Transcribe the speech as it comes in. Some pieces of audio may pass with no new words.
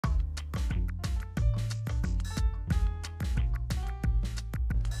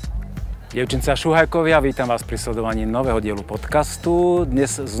Dievčince a šuhajkovia, vítam vás pri sledovaní nového dielu podcastu.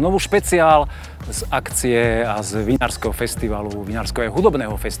 Dnes znovu špeciál z akcie a z vinárskeho festivalu, vinárskoho a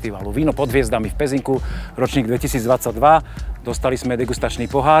hudobného festivalu Víno pod hviezdami v Pezinku, ročník 2022. Dostali sme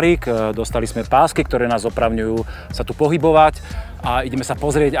degustačný pohárik, dostali sme pásky, ktoré nás opravňujú sa tu pohybovať a ideme sa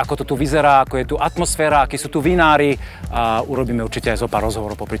pozrieť, ako to tu vyzerá, ako je tu atmosféra, akí sú tu vinári a urobíme určite aj zo pár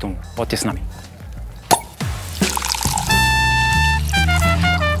rozhovorov popri tom. Poďte s nami.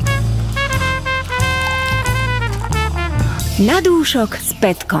 Na dúšok s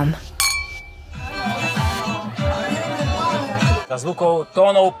Petkom. Za zvukou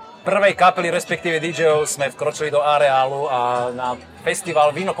tónov prvej kapely, respektíve DJov, sme vkročili do areálu a na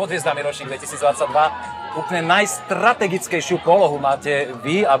festival Víno pod hviezdami ročník 2022 úplne najstrategickejšiu polohu máte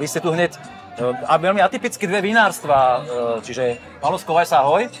vy a vy ste tu hneď a veľmi atypicky dve vinárstva, čiže Palo Skovaj sa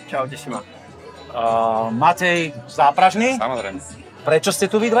ahoj. Čau, teší ma. Matej Zápražný. Samozrejme. Prečo ste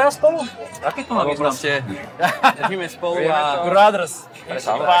tu vy dvaja spolu? Aký to má význam? Proste držíme spolu a... Brothers.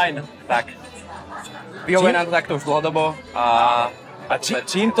 Fajn. Tak. Vyhovuje nám to takto už dlhodobo a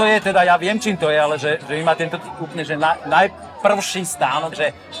čím to je, teda ja viem čím to je, ale že vy máte tento úplne, že najprvší stánok,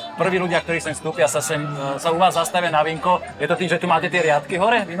 že prví ľudia, ktorí sem vstúpia, sa u vás zastavia na vínko. Je to tým, že tu máte tie riadky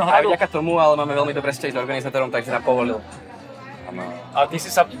hore, Vinohradu? aj vďaka tomu, ale máme veľmi dobré vzťahy s organizátorom, takže nám povolil. A ty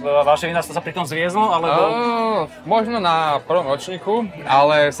si sa, vaše vinárstvo sa pri tom zviezlo, alebo? Možno na prvom ročníku,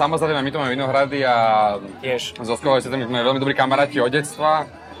 ale samozrejme my tu máme Vinohrady a tiež so Skovaj sme veľmi dobrí kamaráti od detstva,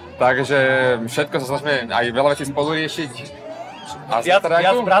 takže všetko sa snažíme aj veľa vecí spolu riešiť. Viac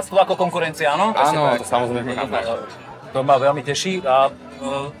bratstvo ako konkurencia, áno? Áno, to samozrejme. To ma veľmi teší a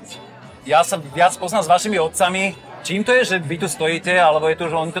ja sa viac poznám s vašimi otcami. Čím to je, že vy tu stojíte, alebo je to,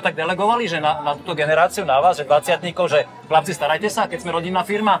 že oni to tak delegovali, že na túto generáciu, na vás, že 20-tníkov, že chlapci, starajte sa, keď sme rodinná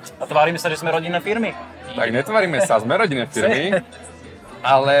firma a tvárime sa, že sme rodinné firmy? Tak netvárime sa, sme rodinné firmy,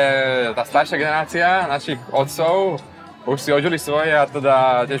 ale tá staršia generácia našich otcov už si odžili svoje a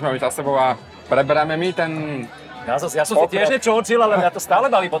teda tiež máme za sebou a preberáme my ten... Ja som si tiež niečo učil, ale mňa to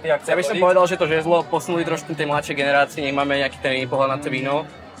stále baví po tých akciách. Ja by som povedal, že to žezlo posunuli trošku tej mladšej generácii, nech máme nejaký ten pohľad na to víno.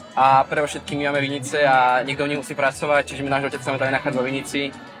 A pre všetkým my máme vinice a niekto v nich musí pracovať, čiže náš otec sa tam nachádza vo vinici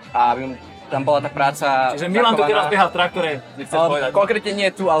a aby tam bola tá práca. Čiže Milan tu teraz behá v traktore, nechceš povedať? Konkrétne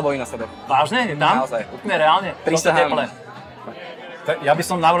nie tu, alebo na sebe. Vážne? Je tam? Naozaj. Úplne reálne? Prisahám. Ja by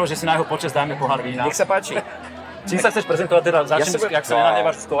som navrhol, že si na jeho počas dáme pohár vína. Nech sa páči. Čím sa chceš prezentovať teda? Začneme, jak sa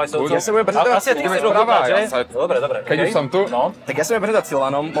nenáhnevaš s Kovajsovcom. Ja sa budem prezentovať Asi ty chceš rozhodnať, že? Dobre. Keď už som tu. No. Tak ja sa budem prezentovať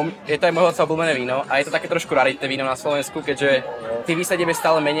Silvanom. Je to aj môjho otca obľúbené víno a je to také trošku raritné víno na Slovensku, keďže tých výsadieb je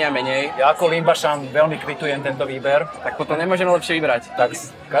stále menej a menej. Ja ako Limbašan veľmi kvitujem tento výber. Tak potom nemôžeme lepšie vybrať. Tak,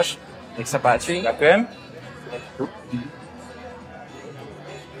 kaž. Nech sa páči. Ďakujem.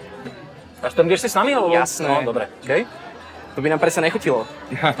 Až tam ideš si s nami? Jasné. No, dobre. Okay. To by nám presne nechutilo.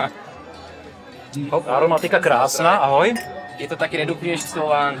 Aromatika krásna, ahoj. Je to taký redukčnejší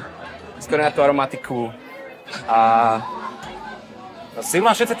Silván, skôr na tú aromatiku a...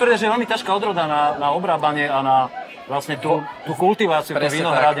 Silván, všetci tvrdia, že je veľmi ťažká odroda na obrábanie a na vlastne tú kultiváciu v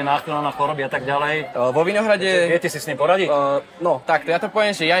Vinohrade, náchylná na choroby a tak ďalej. Vo Vinohrade... Viete si s ním poradiť? No, takto ja to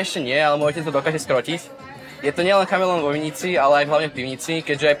poviem, že ja ešte nie, ale môj otec to dokáže skrotiť. Je to nielen chameleon vo vinici, ale aj hlavne v pivnici,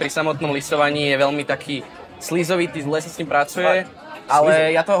 keďže aj pri samotnom listovaní je veľmi taký slízovitý, zle si s ním pracuje.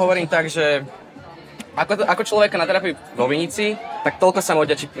 Ale ja to hovorím tak, že ako človeka na terapii vo vinici, tak toľko sa mu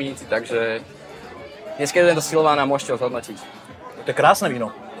odďačí v vinici, takže dneska je to Silvána, môžete ho zhodnotiť. To je krásne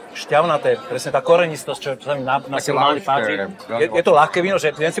víno. Šťavnaté, presne tá korenistosť, čo sa mi na Silvánovi páči. Je to ľahké víno,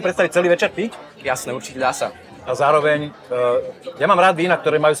 že viem si predstaviť celý večer piť? Jasné, určite dá sa. A zároveň, ja mám rád vína,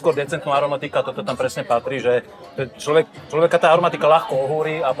 ktoré majú skôr decentnú aromatiku a toto tam presne patrí, že človeka tá aromatika ľahko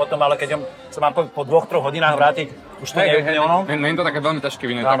ohúri a potom, ale keď sa mám po 2-3 hodinách vrátiť, už to nie je ono. Nie je to také veľmi ťažké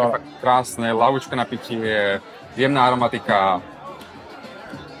víno, je také fakt krásne, ľahúčke na pitie, jemná aromatika.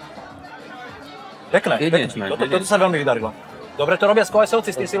 Pekné, toto sa veľmi vydarilo. Dobre to robia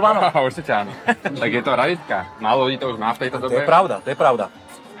Skovajsovci s tým Silvánom? Určite áno. Tak je to raritka, málo ľudí to už má v tejto dobe. To je pravda.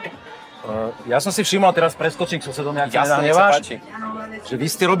 Ja som si všimol, teraz preskočím k susedom, ak sa nenahneváš, že vy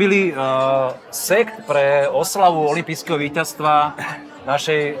ste robili sekt pre oslavu olympijského víťazstva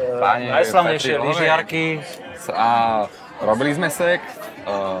našej najslavnejšej lyžiarky. A robili sme sekt.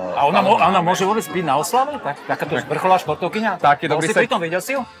 A ona môže vôbec byť na oslave? Takáto vrcholová športovkyňa? Taký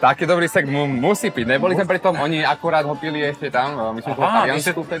dobrý sekt musí piť. Neboli sme pri tom, oni akurát ho pili ešte tam, myslím, že v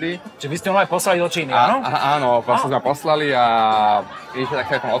Taliansku vtedy. Čiže vy ste ho aj poslali do Číny, áno? Áno, sme ho poslali a ešte tak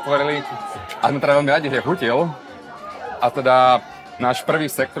sa tam otvorili. A sme teda veľmi radi, že chutil. A teda náš prvý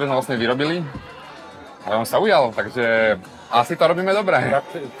sekt, ktorý sme vlastne vyrobili, a on sa ujal, takže asi to robíme dobre.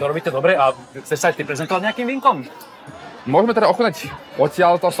 To robíte dobre a chceš sa aj ty prezentovať nejakým vínkom? Môžeme teda ochutnať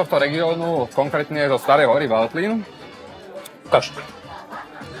odtiaľto z tohto regiónu, konkrétne zo Starej hory Valtlín. Ukáž.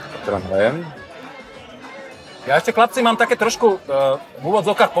 Teda neviem. Ja ešte, chlapci, mám také trošku v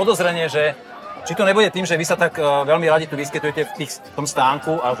úvodzovkách podozrenie, že či to nebude tým, že vy sa tak veľmi radi tu vyskytujete v tom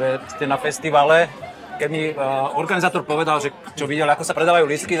stánku a že ste na festivale. Keď mi organizátor povedal, že čo videl, ako sa predávajú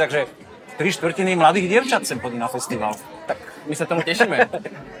lístky, takže 3/4 mladých dievčat sem chodí na festival. Tak my sa tomu tešíme.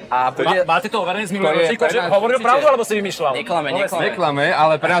 A máte to overené z minulého ročníka, že hovoril pravdu, alebo si vymýšľal? Neklame,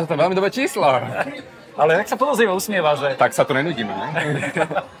 ale pre nás je to veľmi dobré číslo. Ale jak sa podozrivo usmieva, že... Tak sa tu nenudíme, ne?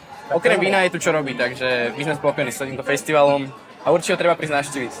 Okrem vína je tu čo robiť, takže my sme spokojní s týmto festivalom a určite ho treba prísť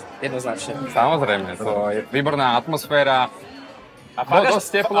navštíviť, jednoznačne. Samozrejme, to je výborná atmosféra,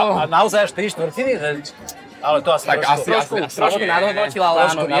 dosť teplo. A naozaj až 3/4? Ale to asi tak trošku nadhodnotila, ale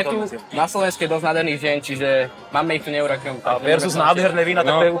áno, je tu na Slovensku dosť nádherných žien, čiže máme ich tu neurakom. Versus nádherné vína,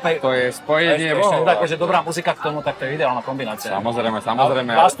 tak to je úplne... To je spojenie. Ešte také, že dobrá muzika k tomu, tak to je ideálna kombinácia. Samozrejme.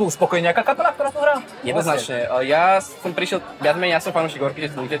 Vás tu uspokojí nejaká kapela, ktorá tu hrá? Jednoznačne. Ja som prišiel, viac menej, ja som fanúšik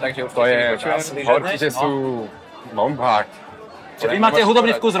Orkyže slúte, takže určite počujem. Orkyže sú bombák. Čiže vy máte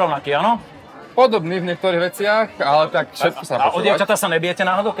hudobný vkus rovnaký, áno? Podobný v niektorých veciach, ale tak všetko sa počúvať. A o dievčatá sa nebijete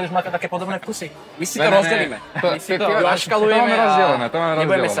náhodou, keď už máte také podobné vkusy? My si to rozdelíme. My si to naškalujeme a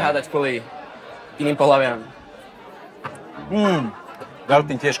nebudeme sa hádať kvôli iným pohľaviam.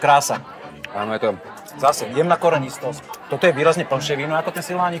 Veľkým tiež krása. Áno, je to... Zase, jemná korenistosť. Toto je výrazne plnšie víno ako ten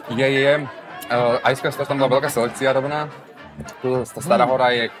Silvánik? Je. Aj skôr tam bola veľká selekcia robená. Tu Stará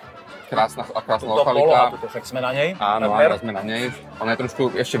hora je krásna lokalita. Tuto však sme na nej. Áno, sme na nej. Ona je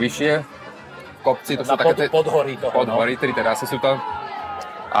trošku ešte vyššie. Kopci, to sú také podhorí toho. Podhorí, 3 terasy sú to.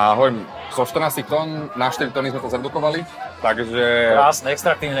 A hovorím, zo 14 tón na 4 tóny sme to zredukovali, takže... Krásne,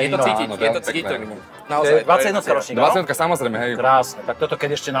 extraktívne víno. Je to cítiť. Naozaj, 21 ročník, 20 samozrejme, hej. Krásne, tak toto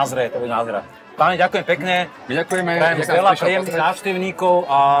keď ešte nazrie, to bude názera. Páni, ďakujem pekne. My ďakujeme. Prajem veľa príjemných návštevníkov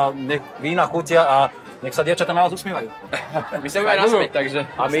a nech vína chutia a nech sa dievčatá na vás usmievajú. My sa budeme naspäť, takže...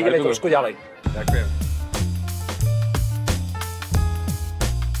 A my ideme trošku ďalej. Ďakujem.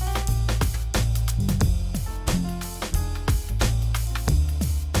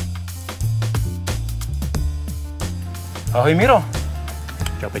 Ahoj Miro.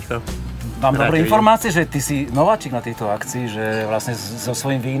 Čau Peťko. Mám dobré informácie, že ty si nováčik na tejto akcii, že vlastne so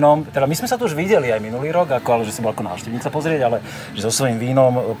svojím vínom, teda my sme sa tu už videli aj minulý rok, ale že si bol ako návštevníca pozrieť, ale že so svojím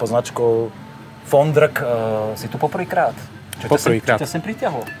vínom pod značkou Fondrk si tu poprvýkrát. Poprvýkrát. Čo ťa sem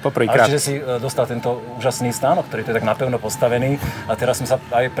priťahlo? Poprvýkrát. Čiže si dostal tento úžasný stánok, ktorý tu je tak napevno postavený a teraz sme sa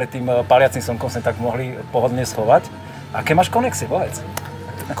aj pred tým paliacím slnkom sem tak mohli pohodlne schovať. Aké máš konexie, povedz?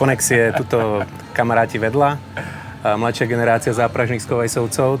 Konexie, tuto kamaráti vedľa. Mladšia generácia zápražných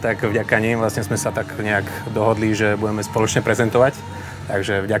skovajsovcov, tak vďaka ním vlastne sme sa tak nejak dohodli, že budeme spoločne prezentovať.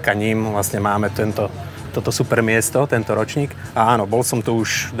 Takže vďaka ním vlastne máme toto super miesto, tento ročník. A áno, bol som tu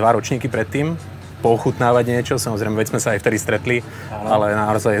už 2 ročníky predtým, pouchutnávať niečo, samozrejme, veď sme sa aj vtedy stretli, ale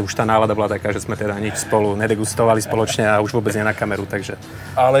naozaj už tá nálada bola taká, že sme teda nič spolu nedegustovali spoločne a už vôbec nie na kameru, takže...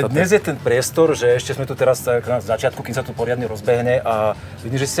 Ale dnes je ten priestor, že ešte sme tu teraz na začiatku, kým sa tu poriadne rozbehne a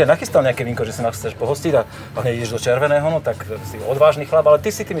vidím, že si aj nachystal nejaké vínko, že sa nás chceš pohostiť a hneď ideš do červeného, no tak si odvážny chlap, ale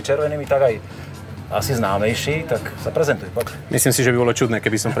ty si tými červenými tak aj asi známejší, tak sa prezentuj, poď. Myslím si, že by bolo čudné,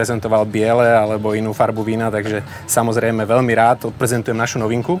 keby som prezentoval biele alebo inú farbu vína, takže samozrejme veľmi rád odprezentujem našu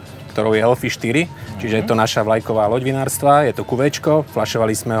novinku, ktorou je Elfy 4, čiže je to naša vlajková loď vinárstva, je to kuvečko,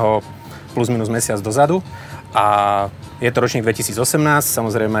 flašovali sme ho plus minus mesiac dozadu a je to ročník 2018,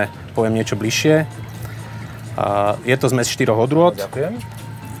 samozrejme poviem niečo bližšie. Je to zmes 4 odrôd. Ďakujem.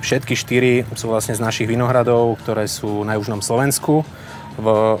 Všetky 4 sú vlastne z našich vinohradov, ktoré sú na južnom Slovensku,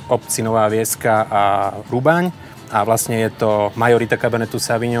 v obci Nová Vieska a Rubaň. A vlastne je to majorita Cabernetu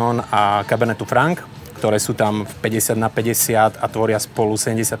Sauvignon a Cabernetu Franc, ktoré sú tam v 50/50 a tvoria spolu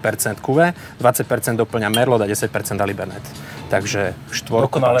 70% kuve, 20% doplňa Merlot a 10% Alibernet. Takže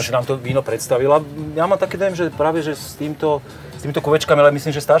štvorku. Dokonale, že nám to víno predstavila. Ja mám taký dojem, že práve že s týmto kuvečkami, ale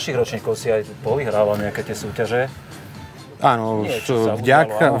myslím, že starších ročníkov si aj povyhrával nejaké tie súťaže. Áno,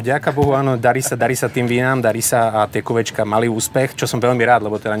 vďaka Bohu, áno, darí sa tým vínam, darí sa a tie kuvečka mali úspech, čo som veľmi rád,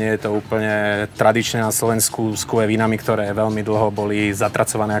 lebo teda nie je to úplne tradičné na Slovensku s kuve vínami, ktoré veľmi dlho boli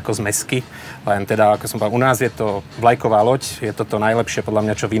zatracované ako zmesky. Len teda, ako som povedal, u nás je to vlajková loď, je to najlepšie podľa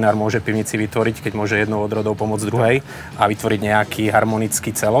mňa, čo vinár môže v pivnici vytvoriť, keď môže jednou odrodou pomôcť druhej a vytvoriť nejaký harmonický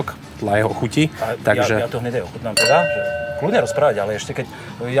celok podľa jeho chuti. Takže... Ja to hneď aj ochutnám teda, že kľudne rozprávať, ale ešte keď...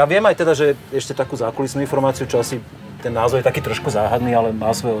 Ja viem aj teda, že ešte takú zákulisnú informáciu, čo asi ten názov je taký trošku záhadný, ale má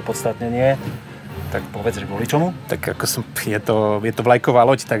svoje opodstatnenie. Tak povedz, že kvôli čomu? Tak ako je to vlajková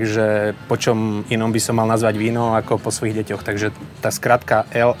loď, takže po čom inom by som mal nazvať víno ako po svojich deťoch. Takže tá skratka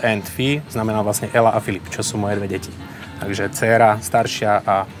L and Phi znamená vlastne Ela a Filip, čo sú moje 2 deti. Takže dcéra, staršia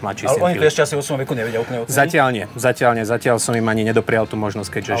a mladší syn. Ale oni to ešte asi o svojom veku nevedia úplne oceniť? Zatiaľ nie. Zatiaľ som im ani nedoprial tú možnosť,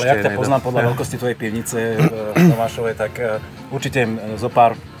 keďže ale ešte... Ale jak ťa poznám podľa veľkosti tvojej pivnice v Tomášove, tak určite im zo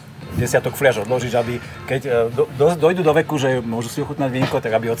pár desiatok fliaž odložíš, aby keď dojdu do veku, že môžu si ochutnať vínko,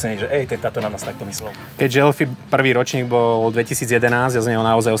 tak aby ocenili, že táto na nás takto myslel. Keďže Elfy prvý ročník bol 2011 a z neho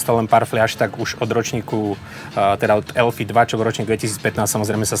naozaj ostalo len pár fliaž, tak už od ročníku, teda od Elfy 2, čo bol ročník 2015,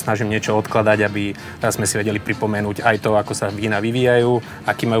 samozrejme sa snažím niečo odkladať, aby teraz sme si vedeli pripomenúť aj to, ako sa vína vyvíjajú,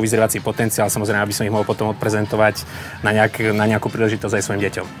 aký majú vyzrievací potenciál, samozrejme, aby som ich mohol potom odprezentovať na nejakú príležitosť aj svojim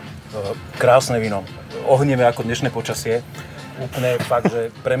deťom. Krásne víno, ohnivé ako dnešné počasie. Úplne fakt, že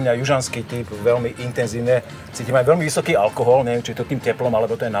pre mňa južanský typ, veľmi intenzívne. Cítim aj veľmi vysoký alkohol, neviem, či je to tým teplom,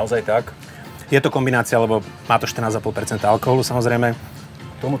 alebo to je naozaj tak. Je to kombinácia, lebo má to 14,5% alkoholu, samozrejme.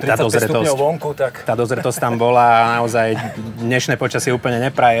 Tomu 35 stupňov vonku, tak... Tá dozretosť tam bola a naozaj dnešné počasie úplne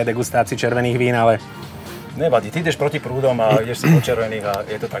nepraje degustácii červených vín, ale... Nevadí, ty ideš proti prúdom a ideš si po červených a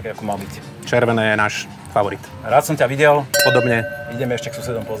je to tak, ako má byť. Červené je náš favorit. Rád som ťa videl. Podobne. Ideme ešte k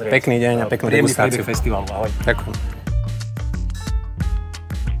susedom pozrieť. Pekný deň a peknú degustáciu. Príjemný festivalu, ahoj. Ďakujem.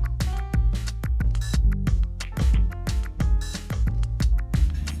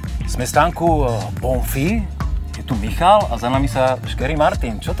 Sme v stánku Bonfy, je tu Michal a za nami sa škerí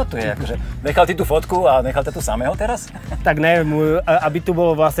Martin. Čo to tu je? Akože nechal ty tú fotku a nechal ťa tu samého teraz? Tak neviem, aby tu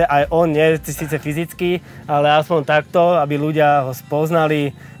bolo vlastne aj on, nie síce fyzicky, ale aspoň takto, aby ľudia ho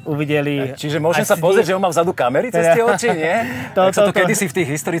spoznali, uvideli. Čiže môžem sa pozrieť, že on má vzadu kamery cez tie oči, nie? Tak sa to kedysi v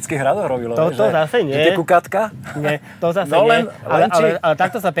tých historických hradoch robilo. To zase nie. Že ty kukátka? Nie, to zase no, nie. Ale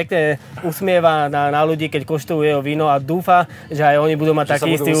takto sa pekne usmieva na ľudí, keď koštujú jeho víno a dúfa, že aj oni budú mať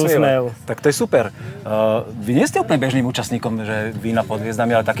taký istý úsmev. Tak to je super. Vy nie ste úplne bežným účastníkom, že vína pod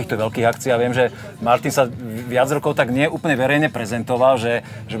hviezdami, ale takýchto veľkých akcií. Ja viem, že Martin sa viac rokov tak nie úplne verejne prezentoval, že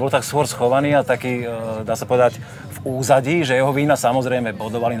bol tak skôr schovaný a taký, dá sa povedať, v úzadí, že jeho vína samozrejme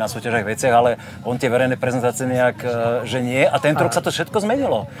bodovali na súťažách veciach, ale on tie verejné prezentácie nejak, že nie. A tento rok sa to všetko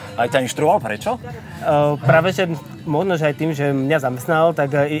zmenilo. Aj ťa inštruoval, prečo? Práve, že možno, že aj tým, že mňa zamestnal,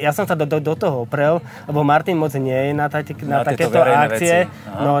 tak ja som sa do toho oprel, lebo Martin moc nie je na takéto akcie,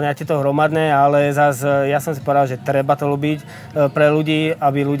 no na tieto hromadné, ale zase ja som si povedal, že treba to ľúbiť pre ľudí,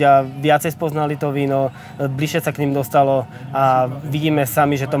 aby ľudia viacej spoznali to víno, bližšie sa k ním dostalo a vidíme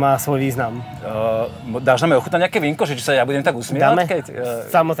sami, že to má svoj význam. Dáš nám ochutnať nejaké vínko, že či sa ja budem tak usmievať?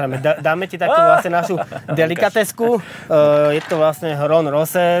 Samozrejme, dáme ti takú vlastne našu delikatesku. Je to vlastne Hron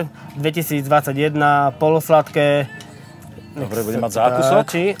Rosé 2021, polosladké. Dobre, budem mať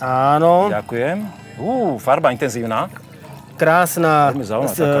zákusok. Áno. Ďakujem. Farba intenzívna. Krásna. Veľmi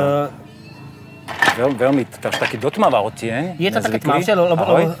zaujímavá. Veľmi taký dotmavá odtieň. Je to také tmavšie,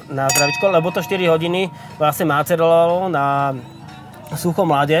 na zdravičko, lebo to 4 hodiny vlastne macerovalo na suchom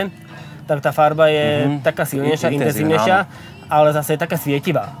ľade. Tak tá farba je taká silnejšia, intenzívnejšia, ale zase je taká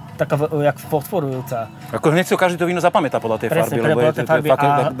svietivá, taká jak fosforujúca. Ako hneď si každý to víno zapamätá podľa tej farby, lebo je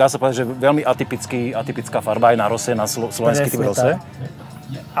fakt, dá sa povedať, že veľmi atypická farba aj na rose, na slovenský typ rose.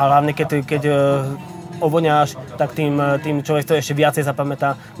 A hlavne keď ovoňáš, tak tým človek to ešte viacej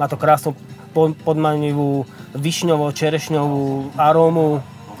zapamätá. Má to krásnu podmanivú višňovo-čerešňovú arómu.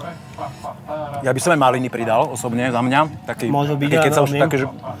 Ja by som aj maliny pridal osobne za mňa. Môžu byť, keď sa už také, že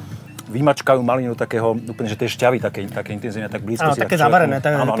vymačkajú malinu takého, úplne, že tej šťavy také intenzívne, tak blízko si. Také zavarené,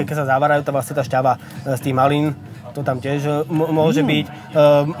 keď sa zavarajú, to vlastne tá šťava z tých malín, to tam tiež môže byť.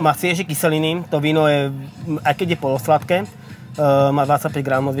 Má svieže kyseliny, to víno je, aj keď je polosladké, má 25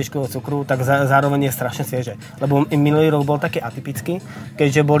 gramov zvyškového cukru, tak zároveň je strašne svieže. Lebo minulý rok bol taký atypický,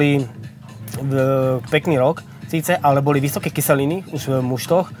 keďže boli pekný rok, síce, ale boli vysoké kyseliny už v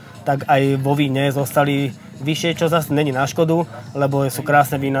muštoch, tak aj vo víne zostali vyššie, čo zase není na škodu, lebo sú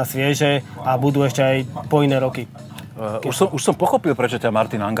krásne vína, svieže a budú ešte aj po iné roky. Už som pochopil, prečo ťa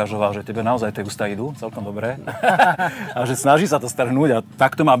Martin angažoval, že tebe naozaj tie ústa idú celkom dobre a že snaží sa to strhnúť a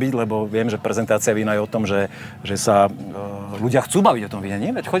tak to má byť, lebo viem, že prezentácia vína je o tom, že sa ľudia chcú baviť o tom víne,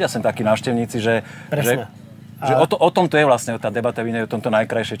 nie? Veď chodia sem takí návštevníci, že o tom to je vlastne, tá debata vína je o tomto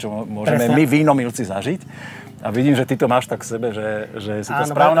najkrajšie, čo môžeme my vínomilci zažiť. A vidím, že ty to máš tak v sebe, že si to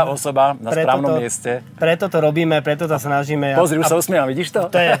správna osoba na správnom mieste. Preto to robíme, preto to snažíme. Pozri, už sa usmievam, vidíš to?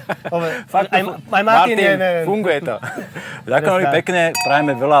 To je. Aj Martin je. Funguje to. Ďakujem veľmi pekne,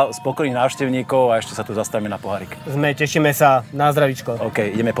 prajeme veľa spokojných návštevníkov a ešte sa tu zastavíme na pohárik. Tešíme sa, na zdravíčko.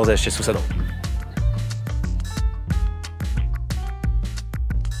 OK, ideme pozrieť ešte susedov.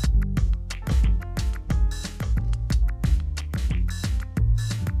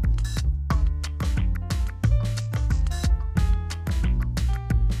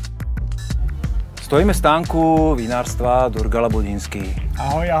 Stojíme v stánku vinárstva Durgala Budínsky.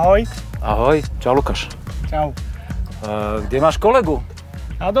 Ahoj, ahoj. Ahoj, čau Lukáš. Čau. Kde máš kolegu?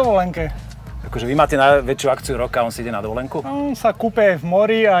 Na dovolenke. Akože vy máte najväčšiu akciu roka, on si ide na dovolenku? On sa kúpe v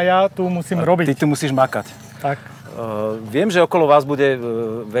mori a ja tu musím robiť. Ty tu musíš makať. Tak. Viem, že okolo vás bude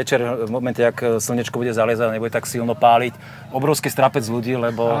večer, v momente, ak slnečko bude zaliezať, nebude tak silno páliť, obrovský strapec ľudí,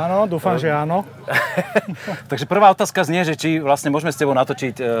 lebo... Áno, dúfam, že áno. Takže prvá otázka znie, že či vlastne môžeme s tebou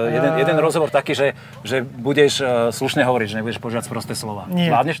natočiť jeden rozhovor taký, že budeš slušne hovoriť, že nebudeš používať sprosté slova. Nie.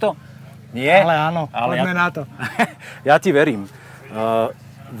 Zvládneš to? Nie? Ale áno, poďme na to. Ja ti verím.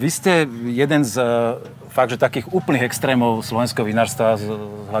 Vy ste jeden z fakt, že takých úplných extrémov slovenského vinárstva z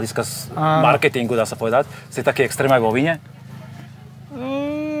hľadiska marketingu, dá sa povedať. Ste taký extrém aj vo víne?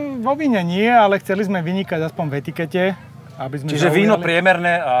 Vo víne nie, ale chceli sme vynikať aspoň v etikete. Aby sme čiže víno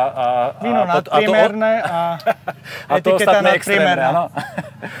priemerné víno nadpriemerné a etiketa nadpriemerná.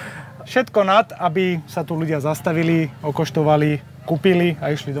 Všetko nad, aby sa tu ľudia zastavili, okoštovali, kúpili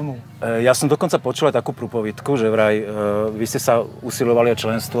a išli domov. Ja som dokonca počul aj takú prúpovidku, že vraj vy ste sa usilovali o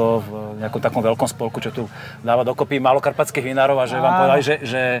členstvo v nejakom takom veľkom spolku, čo tu dáva dokopy malokarpatských vinárov a že vám povedali,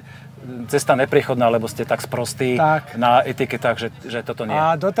 že cesta nepriechodná, lebo ste tak sprostí na etiketách, že toto nie.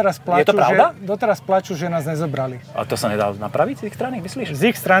 A doteraz plačú, je to pravda? Doteraz plačú, že nás nezobrali. A to sa nedá napraviť z ich strany, myslíš?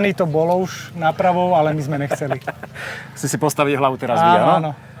 Z ich strany to bolo už napravou, ale my sme nechceli. Si stavili hlavu teraz vy, áno?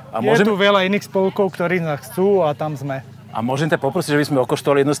 Áno. A je tu veľa iných spolkov, ktorí nás chcú a tam sme. A môžem ťa poprosiť, že by sme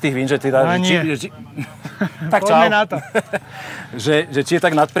okoštovali jednu z tých vín, že ty dá... Tak čau. Poďme na to. že či je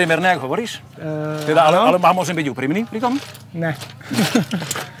tak nadpriemerné, ako hovoríš? Ale môžem byť úprimný pri tom? Ne.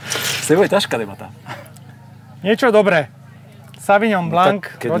 S tebou je ťažká debata. Niečo dobré. Sauvignon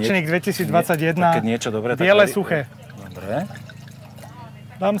Blanc, ročník 2021. Keď niečo dobré, tak... Biele suché. Dobre.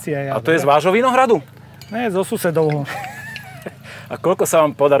 Dám si aj ja. A to je z vášho vinohradu? Ne, zo susedovho. A koľko sa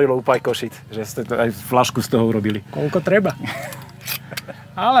vám podarilo upajkošiť, že ste to aj flašku z toho urobili? Koľko treba.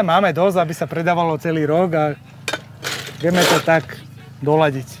 Ale máme dosť, aby sa predávalo celý rok a vieme to tak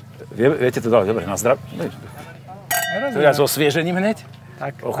doladiť. Viete to dať, dobre, na zdravie. To je so osviežením hneď?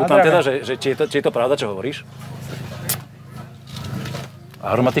 Tak, ochutnám teda, že či je to pravda, čo hovoríš.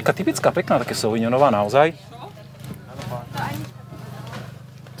 Aromatika typická, pekná, také sauvignonová naozaj.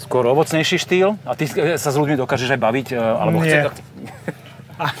 Skôr ovocnejší štýl. A ty sa s ľuďmi dokážeš aj baviť? Alebo nie.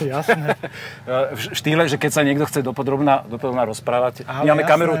 Jasné. V štýle, že keď sa niekto chce dopodrobná rozprávať. My máme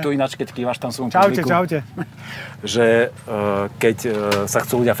kameru tu ináč, keď kývaš tam svojom publiku. Čaute. Že keď sa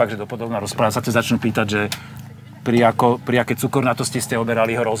chcú ľudia fakt, že dopodrobná rozprávať, sa te začnú pýtať, že pri aké cukornatosti ste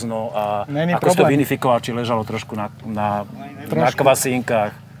oberali hrozno a ako ste to vinifikoval, či ležalo trošku na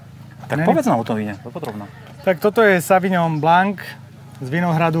kvasínkach. Tak povedz nám o tom víne, dopodrobná. Tak toto je Sauvignon Blanc z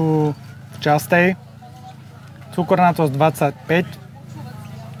vinohradu Častej. Cukornatosť 25.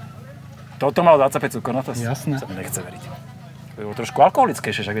 Toto malo 25 cukornatosť? Jasné. Sa mi nechce veriť. To je trošku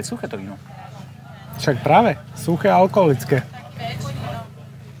alkoholickejšie, však je suché to víno. Však práve, suché a alkoholické.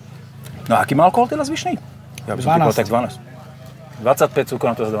 No a aký má alkohol teda zvyšný? Ja by som typoval tak 12. 25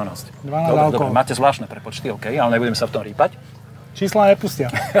 cukornatosť 12. 12 alkohol. Dobre, máte zvláštne prepočty, OK, ale nebudem sa v tom rýpať. Čísla nepustia.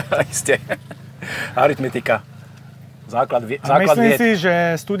 Isté. Aritmetika. Základ myslím si,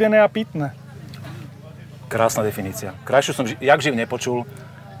 že studené a pitné. Krásna definícia. Krajšiu som jak živ nepočul.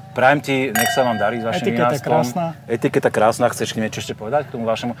 Prajem ti, nech sa vám darí s vašim vinárstvom. Etiketa krásna. Chceš niečo ešte povedať k tomu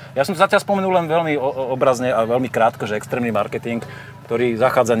vašemu? Ja som zatiaľ spomenul len veľmi obrazne a veľmi krátko, že extrémny marketing, ktorý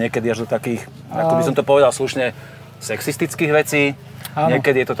zachádza niekedy až do takých, ako by som to povedal slušne, sexistických vecí. Áno.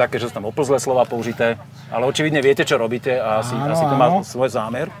 Niekedy je to také, že sú tam oplzlé slova použité, ale očividne viete, čo robíte a asi to má svoj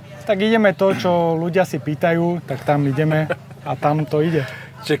zámer. Tak ideme to, čo ľudia si pýtajú, tak tam ideme a tam to ide.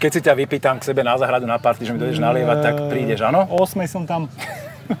 Čiže keď si ťa vypýtam k sebe na záhradu na party, že mi dojdeš nalievať, tak prídeš, áno? O 8 som tam.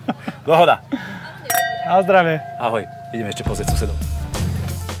 Dohoda. Na zdravie. Ahoj, ideme ešte pozrieť susedov.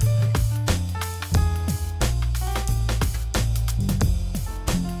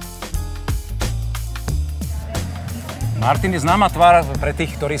 Martin je známa tvár pre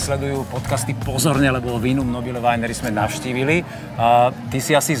tých, ktorí sledujú podcasty pozorne, lebo Vínu Nobile Winery sme navštívili. A ty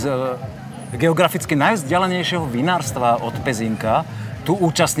si asi z geograficky najvzdialenejšieho vinárstva od Pezinka. Tu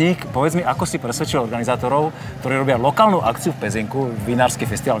účastník, povedz mi, ako si presvedčil organizátorov, ktorí robia lokálnu akciu v Pezinku, vinársky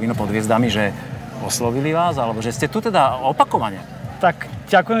festival Víno pod hviezdami, že oslovili vás, alebo že ste tu teda opakovane? Tak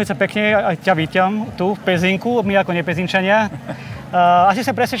ďakujem sa pekne, aj ťa vítam tu v Pezinku, my ako nepezinčania. Asi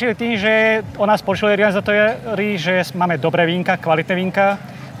sa presvedčili tým, že o nás počuli organizátori, že máme dobré vínka, kvalitné vínka,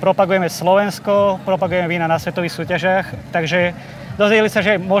 propagujeme Slovensko, propagujeme vína na svetových súťažiach, takže dozvedeli sa,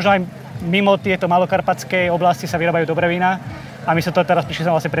 že možno aj mimo tieto malokarpatskej oblasti sa vyrábajú dobré vína a my sa to teraz prišli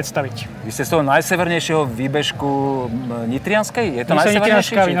sa vlastne predstaviť. Vy ste z toho najsevernejšieho výbežku Nitrianskej? Je to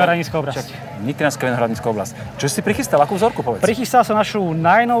najsevernejšia vinohradnícka oblasť. Nitrianská vinohradnícka oblasť. Čo si prichystal? Akú vzorku povedz? Prichystal som našu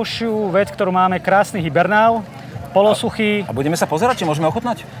najnovšiu vec, ktorú máme, krásny hibernál. polosuchý. A budeme sa pozerať, či môžeme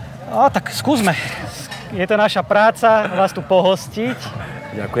ochutnať? Tak skúsme. Je to naša práca vás tu pohostiť.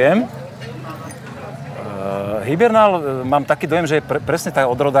 Ďakujem. Hibernál, mám taký dojem, že je presne tá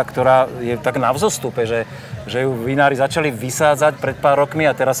odroda, ktorá je tak na vzostupe, že ju vinári začali vysádzať pred pár rokmi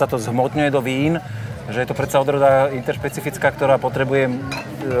a teraz sa to zhmotňuje do vín, že je to predsa odroda interšpecifická, ktorá potrebuje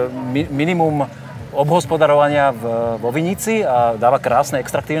minimum obhospodarovania vo vinici a dáva krásne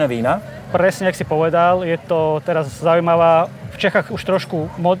extraktívne vína. Presne, jak si povedal, je to teraz zaujímavá, v Čechách už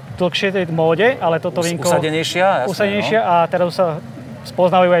trošku dlhšie v móde, ale toto vínko... Usadenejšia, jasné, no. A teraz sa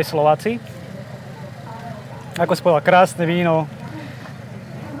spoznávajú aj Slováci. Ako si povedal, krásne víno,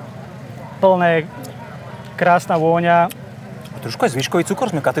 plné, krásna vôňa. A trošku aj zvyškový cukor,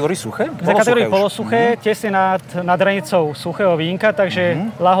 sme v kategórii suché? Za kategórii polosuché, tesne nad hranicou suchého vínka,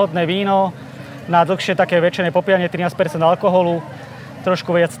 takže lahodné víno, na dlhšie také väčšie popíjanie, 13% alkoholu,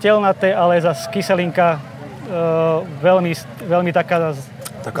 trošku viac telnaté, ale zase kyselinka veľmi taká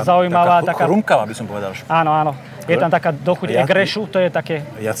zaujímavá. Taká chrumkavá, by som povedal. Áno. Je tam taká dochuť egrešu, to je také...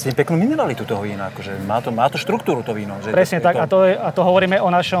 Ja cítim peknú mineralitu toho vína, akože má to štruktúru to víno. Presne tak, a to hovoríme o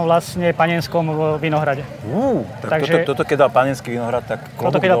našom vlastne panenskom vinohrade. Takže toto keď dal panenský vinohrad, tak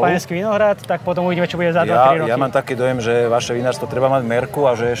klobúk toto keď dal panenský vinohrad, tak potom uvidíme, čo bude za 2-3 roky. Ja mám taký dojem, že vaše vinárstvo treba mať merku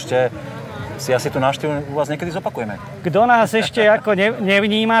a že ešte si asi tú návštevu u vás niekedy zopakujeme. Kto nás ešte ako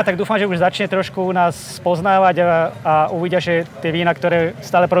nevníma, tak dúfam, že už začne trošku nás poznávať a uvidia, že tie vína, ktoré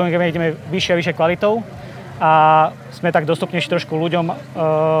stále produkujeme, ideme vyššie a vyššie kvalitou. A sme tak dostupnejší trošku ľuďom,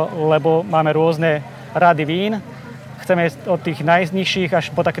 lebo máme rôzne rady vín. Chceme od tých najnižších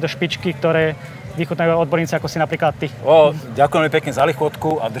až po takéto špičky, ktoré vychutnajú odborníci, ako si napríklad ty. Ďakujem pekne za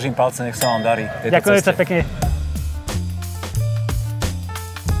lichotku a držím palce, nech sa vám darí. Ďakujem sa pekne.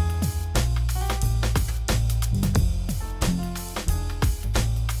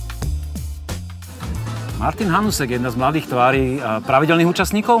 Martin Hanusek, jedna z mladých tvári a pravidelných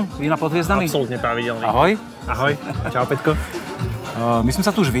účastníkov Vína pod hviezdami? Absolútne pravidelný. Ahoj. Ahoj. Čau, Petko. My sme sa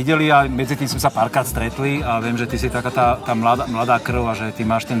tu už videli a medzi tým sme sa párkrát stretli a viem, že ty si taká tá mladá krv a že ty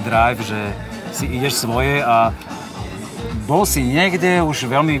máš ten drive, že si ideš svoje a bol si niekde, už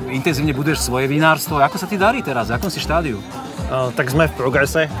veľmi intenzívne buduješ svoje vinárstvo. Ako sa ti darí teraz? V akom si štádiu? Tak sme v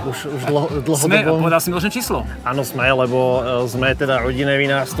progrese, už dlhodobo. Sme, povedal si možné číslo? Áno, sme, lebo sme teda rodinné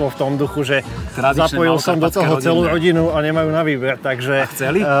vinárstvo v tom duchu, že zapojil som do toho celú rodinu a nemajú na výber, takže... A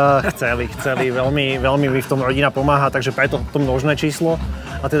chceli? Chceli, veľmi mi v tom rodina pomáha, takže preto to množné číslo.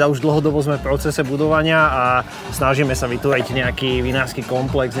 A teda už dlhodobo sme v procese budovania a snažíme sa vytvoriť nejaký vinársky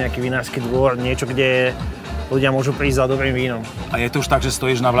komplex, nejaký vinársky dvor, niečo, kde ľudia môžu prísť za dobrým vínom. A je to už tak, že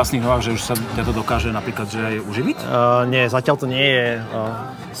stojíš na vlastných nohách, že už sa to dokáže napríklad že aj uživiť? Nie, zatiaľ to nie je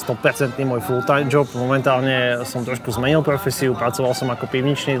 100% môj full-time job. Momentálne som trošku zmenil profesiu, pracoval som ako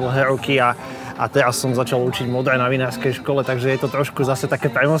pivničný dlhé roky a teraz som začal učiť modré na vinárskej škole, takže je to trošku zase také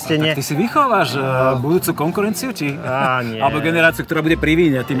premostenie. Tak ty si vychováš budúcu konkurenciu, či? Nie. Alebo generáciu, ktorá bude pri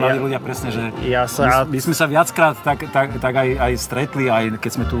víne, tí mladí ľudia presne, že my sme sa viackrát tak aj stretli, aj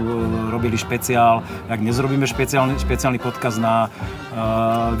keď sme tu robili špeciál, tak nezrobíme špeciálny podcast na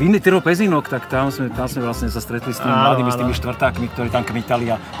víny Tyrol Pezinok, tak tam sme vlastne sa stretli s tými mladými, s tými štvrtákmi, ktorí tam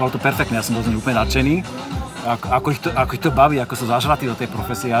kmitali a bolo to perfektné, ja som bol z nich úplne nadšený. Ako ich to baví, ako sú zažratí do tej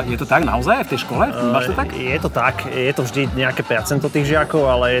profesie. Je to tak naozaj v tej škole? Máš to tak? Je to tak. Je to vždy nejaké percento tých žiakov,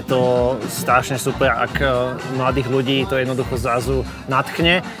 ale je to strašne super, ak mladých ľudí to jednoducho zrazu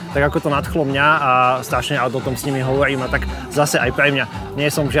nadchne, tak ako to nadchlo mňa a strašne rád o tom s nimi hovorím. A tak zase aj pre mňa,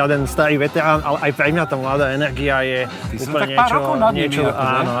 nie som žiaden starý veterán, ale aj pre mňa tá mladá energia je úplne niečo.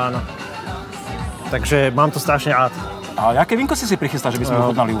 Áno. Takže mám to strašne rád. A aké vínko si prichystal, že by sme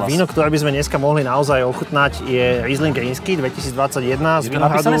ochutnali u vás? Víno, ktoré by sme dneska mohli naozaj ochutnať, je Riesling Rínsky 2021 z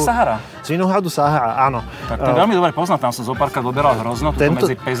napísané Sahara? Z vinohradu Sahara, áno. Tak to veľmi dobre poznám, tam som zopárkrát doberal hrozno,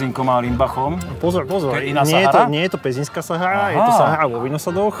 medzi Pezinkom a Rimbachom. Pozor, nie je to Pezinská Sahara, je to Sahara vo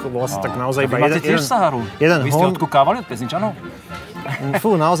vinosadoch, bola sa tak naozaj iba jeden. Vy máte tiež Saharu? Vy ste odkúkávali od Pezinčanov?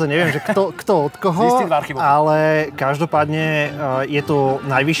 Fú, naozaj neviem, že kto od koho, ale každopádne je to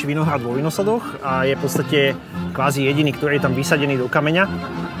najvyšší vinohrad vo vinosadoch a je v podstate kvázi jediný, ktorý je tam vysadený do kameňa.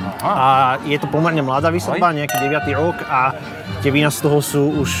 A je to pomerne mladá výsadba, nejaký 9. rok a tie vína z toho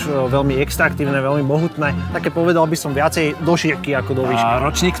sú už veľmi extraktívne, veľmi mohutné. Také povedal by som viacej do šírky ako do výšky. A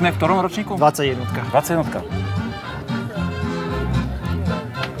ročník sme v ktorom ročníku? 21. 21.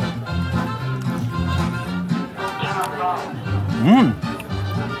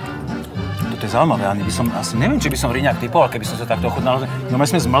 Toto je zaujímavé, asi neviem, či by som Ríňak typoval, keby som sa takto ochutnal. No my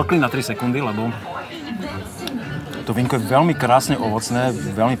sme zmlkli na 3 sekundy, lebo to To vínko je veľmi krásne ovocné,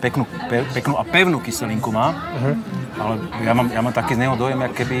 veľmi peknú a pevnú kyselinku má. Ale ja mám taký z neho dojem,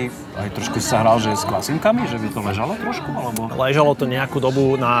 jak keby aj trošku sa hral, že s kvasinkami, že by to ležalo trošku, alebo... Ležalo to nejakú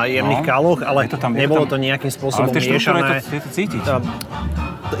dobu na jemných káloch, ale nebolo to nejakým spôsobom miešané. Je to cítiť.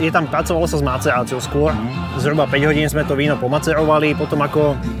 Pracovalo sa s maceráciou skôr. Zhruba 5 hodín sme to víno pomacerovali, potom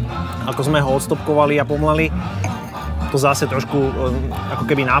ako sme ho odstopkovali a pomleli, to zase trošku ako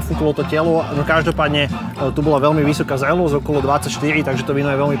keby nafúklo to telo. No každopádne tu bola veľmi vysoká zrelosť, okolo 24, takže to víno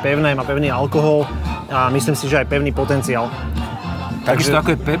je veľmi pevné, má pevný alkohol a myslím si, že aj pevný potenciál. Takisto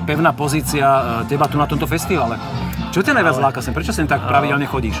ako je pevná pozícia teba tu na tomto festivale. Čo ťa najviac láka sem? Prečo sem tak pravidelne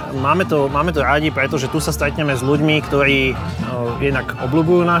chodíš? Máme to rádi, pretože tu sa stretneme s ľuďmi, ktorí jednak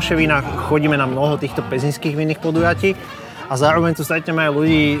obľúbujú naše vína, chodíme na mnoho týchto pezinských vinných podujatí a zároveň tu stretneme aj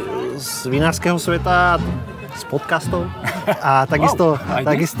ľudí z vinárskeho sveta, z podcastov a takisto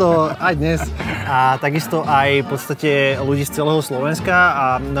aj dnes a takisto aj v podstate ľudí z celého Slovenska a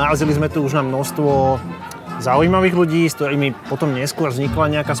narazili sme tu už na množstvo zaujímavých ľudí, s ktorými potom neskôr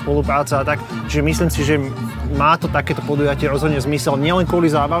vznikla nejaká spolupráca a tak. Čiže myslím si, že má to takéto podujatie rozhodne zmysel nielen kvôli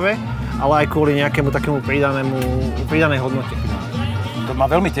zábave, ale aj kvôli nejakému takému pridanej hodnote. To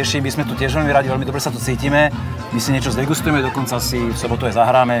ma veľmi teší, my sme tu tiež veľmi radi, veľmi dobre sa tu cítime. My si niečo zdegustujeme, dokonca si v sobotu aj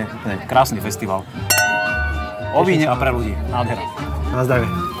zahráme. Krásny festival. O víne a pre ľudí. Nádhera. Na zdravie.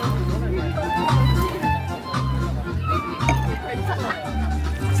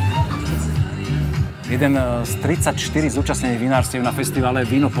 Jeden z 34 zúčastnených vinárstiev na festivale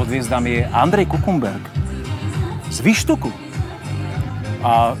Víno pod hviezdami je Andrej Kukumberg z Výštuku.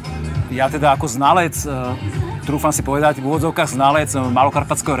 A ja teda ako znalec, trúfam si povedať, v úvodzovkách znalec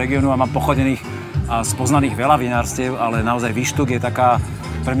malokarpatského regiónu a mám pochodených a spoznaných veľa vinárstiev, ale naozaj Výštuk je taká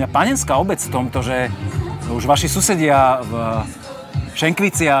pre mňa panenská obec v tomto, že už vaši susedia v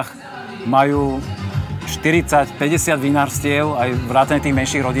Šenkviciach majú 40-50 vinárstiev, aj vrátane tých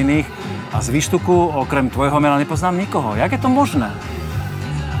menších rodinných. A z Výštuku, okrem tvojho mena, nepoznám nikoho. Jak je to možné?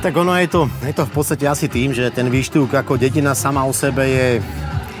 Tak ono je to v podstate asi tým, že ten Výštuk ako dedina sama o sebe je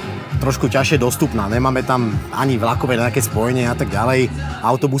trošku ťažšie dostupná. Nemáme tam ani vlakové nejaké spojenie a tak ďalej.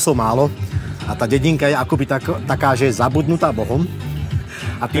 Autobusov málo. A tá dedinka je akoby taká, že zabudnutá Bohom.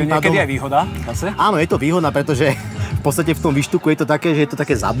 A tým to je niekedy aj výhoda? Zase? Áno, je to výhoda, pretože v podstate v tom Výštuku je to také, že je to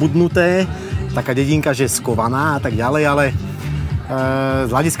také zabudnuté, taká dedinka, že skovaná a tak ďalej, ale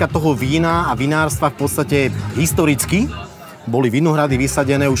z hľadiska toho vína a vinárstva v podstate historicky boli vinohrady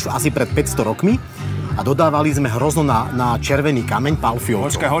vysadené už asi pred 500 rokmi a dodávali sme hrozno na červený kameň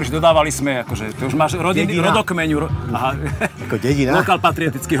palfiovcov. Počkaj, hovoríš, dodávali sme, akože, ty už máš rodokmeň, ako dedina. Lokál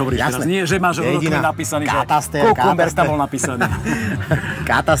patrieticky hovoríš teraz, nie, že máš rodokmeň napísaný, kataster, že Kukumberg tam bol napísaný.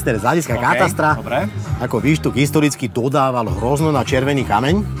 Kataster, z hľadiska katastra, dobre. Ako Výštuk historicky dodával hrozno na červený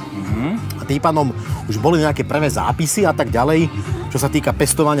kameň a tým pádom už boli nejaké prvé zápisy a tak ďalej, čo sa týka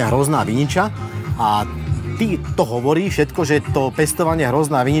pestovania hrozna a viniča a ty to hovorí všetko, že to pestovanie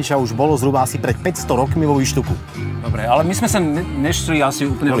hrozná viniča už bolo zhruba asi pred 500 rokmi vo Výštuku. Dobre, ale my sme sa nešli asi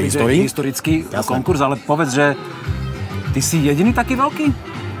úplne historický konkurs, ale povedz, že ty si jediný taký veľký?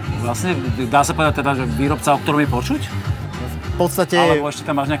 Vlastne dá sa povedať teda, že výrobca, o ktorom je počuť? V podstate... Alebo ešte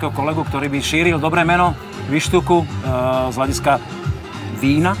tam máš nejakého kolegu, ktorý by šíril dobré meno Výštuku z hľadiska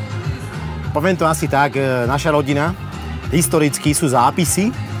vína? Poviem to asi tak, naša rodina, historicky sú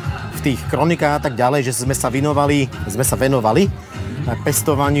zápisy v tých kronikách a tak ďalej, že sme sa venovali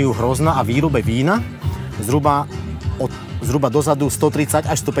pestovaniu hrozna a výrobe vína zhruba dozadu 130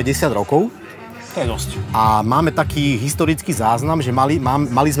 až 150 rokov. To je dosť. A máme taký historický záznam, že mali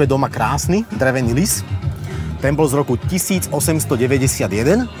sme doma krásny drevený lis. Ten bol z roku 1891.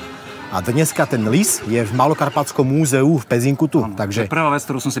 A dneska ten lis je v Malokarpatskom múzeu v Pezinku tu. Takže... To je prvá vec,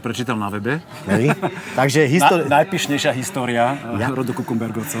 ktorú som si prečítal na webe. Hej. Takže najpyšnejšia história rodu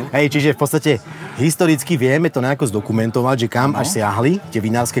Kukumbergovcov. Hej, čiže v podstate historicky vieme to nejako zdokumentovať, že kam až siahli tie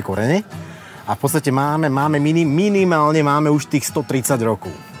vinárske korene. A v podstate minimálne máme už tých 130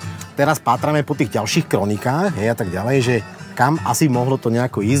 rokov. Teraz pátrame po tých ďalších kronikách, a tak ďalej, že kam asi mohlo to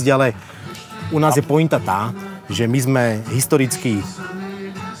nejako ísť, ale u nás je pointa tá, že my sme historicky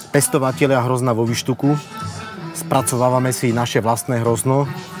pestovatelia hrozna vo Výštuku, spracovávame si naše vlastné hrozno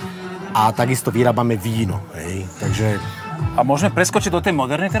a takisto vyrábame víno. Hej. Takže... A môžeme preskočiť do tej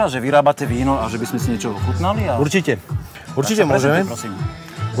modernej teraz, že vyrábate víno a že by sme si niečo ochutnali? A... Určite môžeme.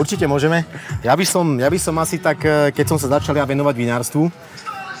 Určite môžeme. Ja by som asi tak, keď som sa začal venovať vinárstvu,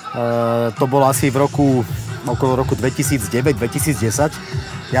 to bolo asi okolo roku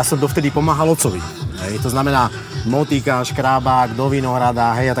 2009-2010, ja som dovtedy pomáhal otcovi. Hej, to znamená motika, škrábák, do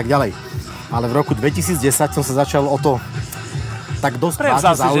vinohrada, hej a tak ďalej. Ale v roku 2010 som sa začal o to tak dosť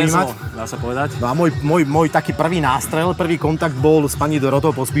vážne zaujímať. dá sa povedať. No a môj taký prvý nástrel, prvý kontakt bol s pani Dorotou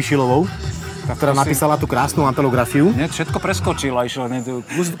Pospíšilovou, ktorá napísala tú krásnu antelografiu. Nie, všetko preskočil a išiel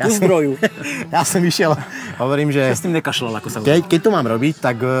ku zdroju. Ja som išiel, hovorím, že... S tým nekašľal, ako sa uvedal. Keď to mám robiť,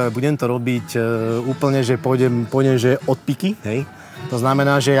 tak budem to robiť úplne, že pôjdem že od piky, hej. To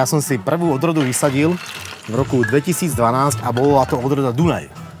znamená, že ja som si prvú odrodu vysadil v roku 2012 a bola to odroda Dunaj.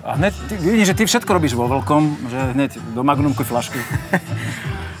 A hneď, vidím, že ty všetko robíš vo veľkom, že hneď do magnumku fľašku.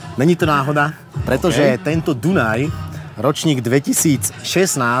 Není to náhoda, pretože tento Dunaj, ročník 2016,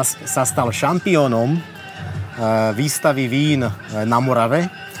 sa stal šampiónom výstavy vín na Morave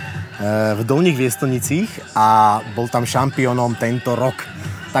v Dolných Viestolnicích a bol tam šampiónom tento rok.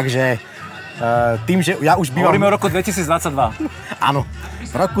 Takže tým, že ja už bývam... Hovoríme o roku 2022. Áno,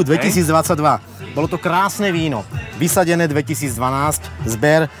 v roku 2022. Bolo to krásne víno. Vysadené 2012,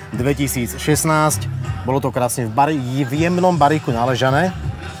 zber 2016. Bolo to krásne v jemnom bariku naležané.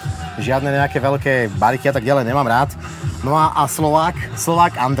 Žiadne nejaké veľké bariky a tak ďalej nemám rád. No a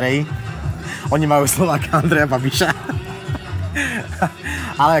Slovák Andrej. Oni majú Slováka Andreja Babiša.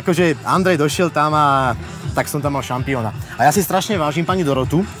 Ale akože Andrej došiel tam a tak som tam mal šampióna. A ja si strašne vážim pani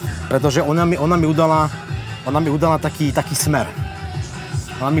Dorotu, pretože ona mi udala taký smer.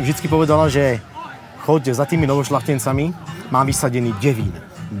 Ona mi vždycky povedala, že choď za tými novošľachtencami, mám vysadený Devín,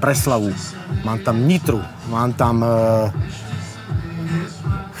 Breslavu, mám tam Nitru, mám tam...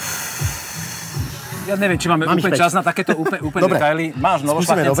 Ja neviem, či máme úplne čas na takéto úplne detaily. Máš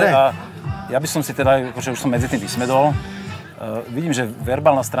novošľachtence a ja by som si teda, že už som medzi tým vysmedol. Vidím, že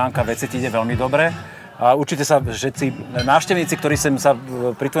verbálna stránka veci ti ide veľmi dobre. A určite sa všetci návštevníci, ktorí sem sa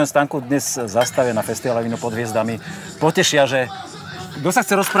pri tvojom stánku dnes zastavia na festivale Víno pod hviezdami, potešia, že kto sa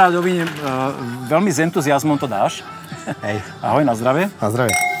chce rozprávať o víne, veľmi s entuziasmom to dáš. Hej. Ahoj, na zdravie. Na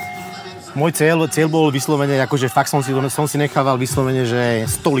zdravie. Môj cieľ bol vyslovene, akože fakt som si nechával vyslovene, že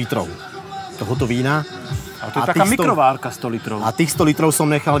 100 litrov tohoto vína. A to je taká mikrovárka 100 litrov. A tých 100 litrov som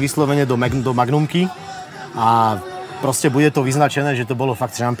nechal vyslovene do magnumky a proste bude to vyznačené, že to bolo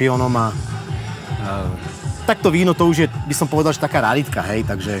fakt šampiónom a takto víno, to už je, by som povedal, že taká raritka, hej,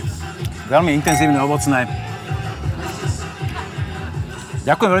 takže... Veľmi intenzívne, ovocné.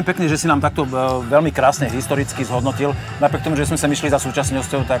 Ďakujem veľmi pekne, že si nám takto veľmi krásne historicky zhodnotil. Napriek tomu, že sme sa myšli za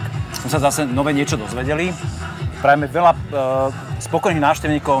súčasnosťou, tak sme sa zase nové niečo dozvedeli. Prajeme veľa spokojných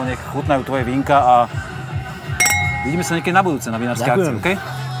návštevníkov, nech chutnajú tvoje vínka a vidíme sa niekedy na budúce na vinárskej akcii, okej?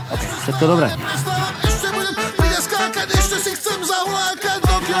 Okay, všetko dobré.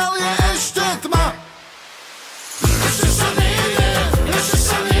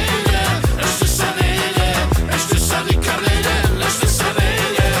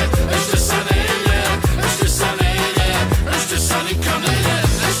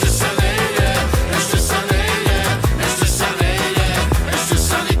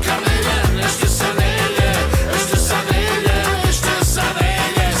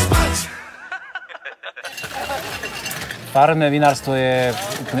 Farebné vinárstvo je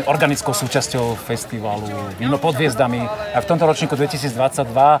úplne organickou súčasťou festivalu Víno pod hviezdami. A v tomto ročníku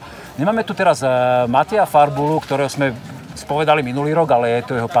 2022 nemáme tu teraz Mateja Farbulu, ktorého sme spovedali minulý rok, ale je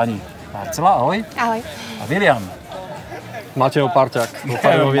to jeho pani Marcela. Ahoj. Ahoj. A William. Mateo Parťák, vo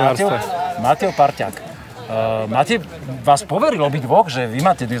farebnom vinárstve. Mateo Parťák. Matej vás poveril obidvoch, že vy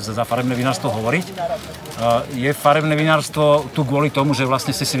máte dnes za farebné vinárstvo hovoriť. Je farebné vinárstvo tu kvôli tomu, že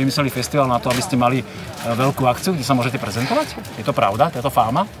vlastne ste si vymysleli festival na to, aby ste mali veľkú akciu, kde sa môžete prezentovať? Je to pravda? Je to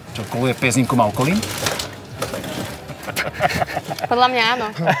fáma? Čo koluje Pezinkom a okolím? Podľa mňa áno.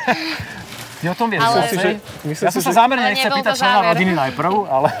 Ty o tom vieš? Ja som sa zámerne nechce pýtať člena rodiny najprv,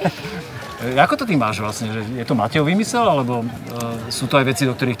 ale... Ako to ty máš vlastne? Že je to Mateo vymysel, alebo sú to aj veci,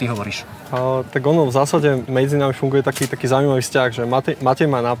 do ktorých ty hovoríš? Tak ono v zásade medzi nami funguje taký zaujímavý vzťah, že Matej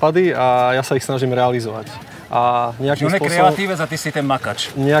má nápady a ja sa ich snažím realizovať. A nejakým spôsobom... On je kreatívec a ty si ten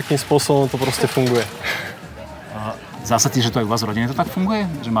makač. Nejakým spôsobom to proste funguje. Zdá sa ti, že to aj u vás v rodine to tak funguje?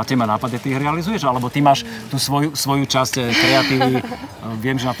 Že Matej má nápady, ty ich realizuješ? Alebo ty máš tú svoju časť kreatívy?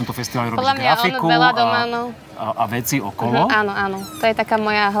 Viem, že na tomto festivale robíš grafiku a veci okolo. Áno. To je taká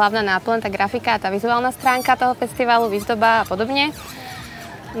moja hlavná náplň, tá grafika a tá vizuálna stránka toho festivalu, výzdoba a podobne.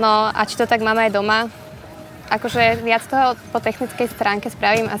 No a či to tak máme aj doma? Akože viac toho po technickej stránke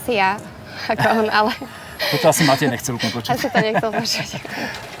spravím asi ja, ako on, ale... Toto asi Matej nechcel úplne počuť. Asi to nechcel počuť.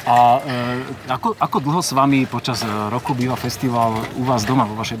 A ako dlho s vami počas roku býva festival u vás doma,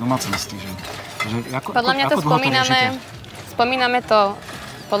 vo vašej domácnosti? Podľa mňa to spomíname to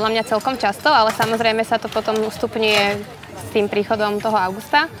podľa mňa celkom často, ale samozrejme sa to potom ustupňuje s tým príchodom toho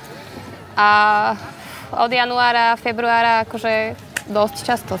augusta. A od januára, februára akože dosť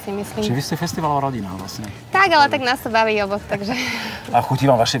často, si myslím. Čiže vy ste festivalová rodina vlastne. Tak, ale tak nás to baví oboch, takže... A chutí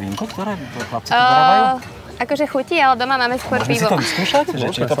vám vaše vínko, ktoré chlapci poberávajú? Akože chutí, ale doma máme skôr pivo. Môžeme si to vyskúšať?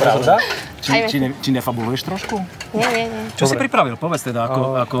 Či je to pravda? Či nefabuluješ trošku? Nie. Čo si pripravil? Povedz teda,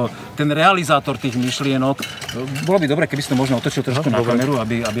 ako ten realizátor tých myšlienok. Bolo by dobre, keby si to možno otočil trošku na kameru,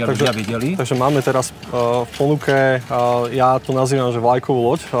 aby ľudia videli. Takže máme teraz v ponuke, ja to nazývam, že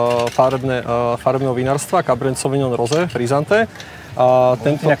vlajkovú loď farebného vinárstva, Cabernet Sauvignon Rosé, Frizante.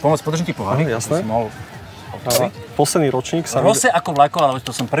 Nejak pomôcť, podržím ti pohárik. Jasné. Posledný ročník sa... Rosé ako vlajková, ale to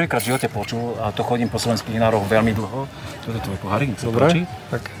som prvýkrát v živote počul a to chodím po slovenských vinároch veľmi dlho. Čo je to tvoj pohárik? Dobre,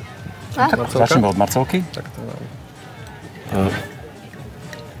 tak začneme od Marcelky. Tak to dám.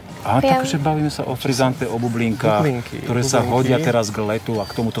 Takže bavíme sa o frizante, o bublinkách, ktoré sa hodia teraz k letu a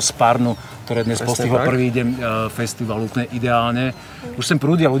k tomuto spárnu, ktoré dnes postihlo prvý deň festivalu úplne ideálne. Už sem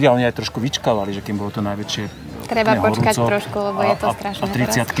prúdia ľudia, oni aj trošku vyčkávali, že kým bolo to najväčšie Treba počkať trošku, lebo je to strašné. A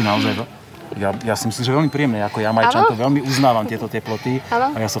 30-ky naozaj. Ja si myslím, že veľmi príjemné. Ako Jamajčan to veľmi uznávam, tieto teploty.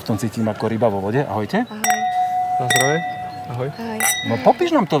 A ja sa v tom cítim ako ryba vo vode. Ahojte. Na zdravie. Ahoj. No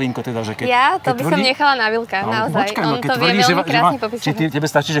popíš nám to vínko teda, že keď... Ja? To by som nechala na Vilka, naozaj. On to vie veľmi krásne popísať. Či tebe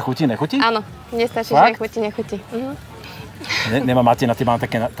stačí, že chutí, nechutí? Áno, mne stačí, že chutí, nechutí. Máte na teba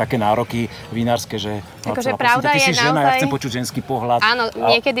také nároky vinárske, že... Akože pravda je naozaj... Ty si žena, ja chcem počuť ženský pohľad. Áno,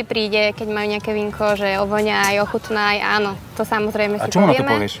 niekedy príde, keď majú nejaké vínko, že ovoňaj, ochutnaj, áno, to samozrejme si povieme. A čo mu na to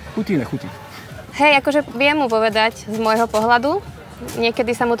povieš? Chutí, nechutí? Hej, akože viem mu povedať z môjho pohľadu.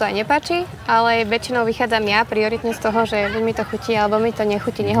 Niekedy sa mu to aj nepáči, ale väčšinou vychádzam ja prioritne z toho, že buď mi to chutí, alebo mi to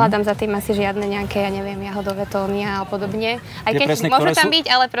nechutí. Nehľadám za tým asi žiadne nejaké, ja neviem, jahodové tóny a podobne. Aj keď môže tam byť,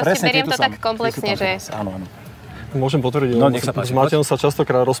 ale proste beriem to tak komplexne, že... Áno. Môžem potvrdiť, s Matejom sa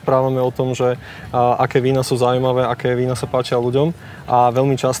častokrát rozprávame o tom, že aké vína sú zaujímavé, aké vína sa páčia ľuďom a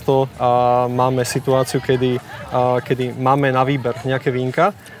veľmi často máme situáciu, kedy máme na výber nejaké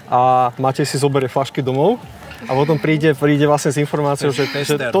vínka a Matej si zoberie fľašky domov a potom príde vlastne s informáciou, že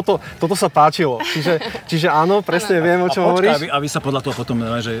toto sa páčilo. Čiže áno, presne viem, o čom hovoríš. A vy sa podľa toho potom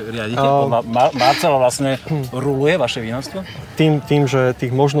riadite? Marcela vlastne ruluje vaše vinárstvo? Tým, že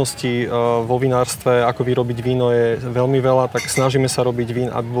tých možností vo vinárstve, ako vyrobiť víno, je veľmi veľa, tak snažíme sa robiť vín,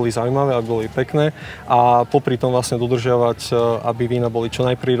 aby boli zaujímavé, aby boli pekné a popri tom vlastne dodržiavať, aby vína boli čo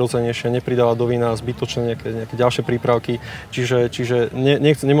najprirodzenejšie, nepridávať do vína zbytočne nejaké ďalšie prípravky. Čiže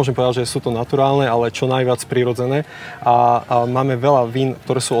nemôžem povedať, že sú to naturálne, ale čo najviac prirodzené. A máme veľa vín,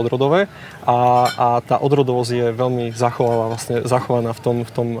 ktoré sú odrodové a tá odrodovosť je veľmi zachovaná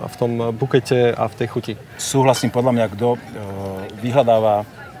v tom bukete a v tej chuti. Súhlasím, podľa mňa, kto vyhľadáva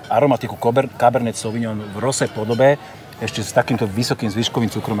aromatiku Cabernet Sauvignon v rosé podobe, ešte s takýmto vysokým zvyškovým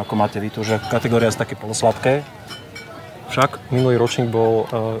cukrom, ako máte vy, to už kategória je také polosladké. Však? Minulý ročník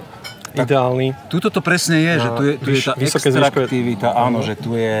bol ideálny. Tuto to presne je, že tu je tá extraktivita, áno, že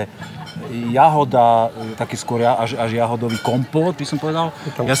tu je jahoda, taký skôr až jahodový kompót, by som povedal.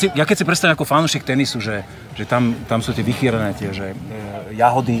 Ja keď si predstavím ako fanúšik tenisu, že tam sú tie vychýrené tie, že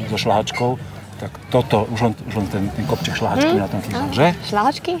jahody so šľahačkou, tak toto, už len ten kopček šľahačky na tom chýbal, že?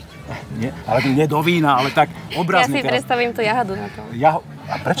 Šľahačky? Nie, ale nie do vína, ale tak obrazne. Ja si predstavím tú jahodu na tom.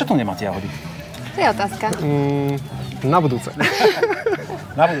 A prečo tu nemáte jahody? To je otázka. Na budúce.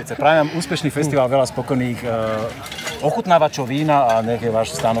 Na budúce. Prajem vám úspešný festival, veľa spokojných ochutnávačov vína a nech je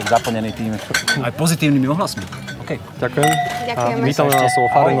váš stánok zaplnený tým aj pozitívnymi ohlasmi. Okay. Ďakujem. Ďakujeme. Vítame vás vo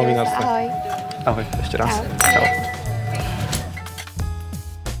farebnom vinárstve. Ahoj. Ahoj, ešte raz. Čau.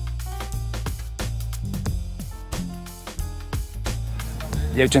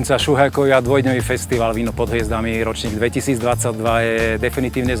 Dievčenca Šuhajkovia, dvojdňový festival Víno pod hviezdami, ročník 2022 je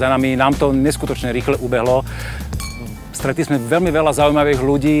definitívne za nami. Nám to neskutočne rýchle ubehlo. Stretli sme veľmi veľa zaujímavých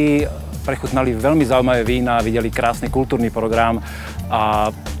ľudí, prechutnali veľmi zaujímavé vína, videli krásny kultúrny program. A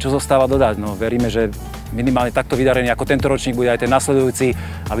čo zostáva dodať? No, veríme, že minimálne takto vydarený ako tento ročník bude aj ten nasledujúci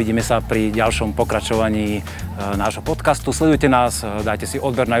a vidíme sa pri ďalšom pokračovaní nášho podcastu. Sledujte nás, dajte si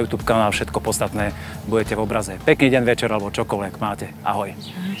odber na YouTube kanál, všetko podstatné budete v obraze. Pekný deň, večer alebo čokoľvek máte. Ahoj.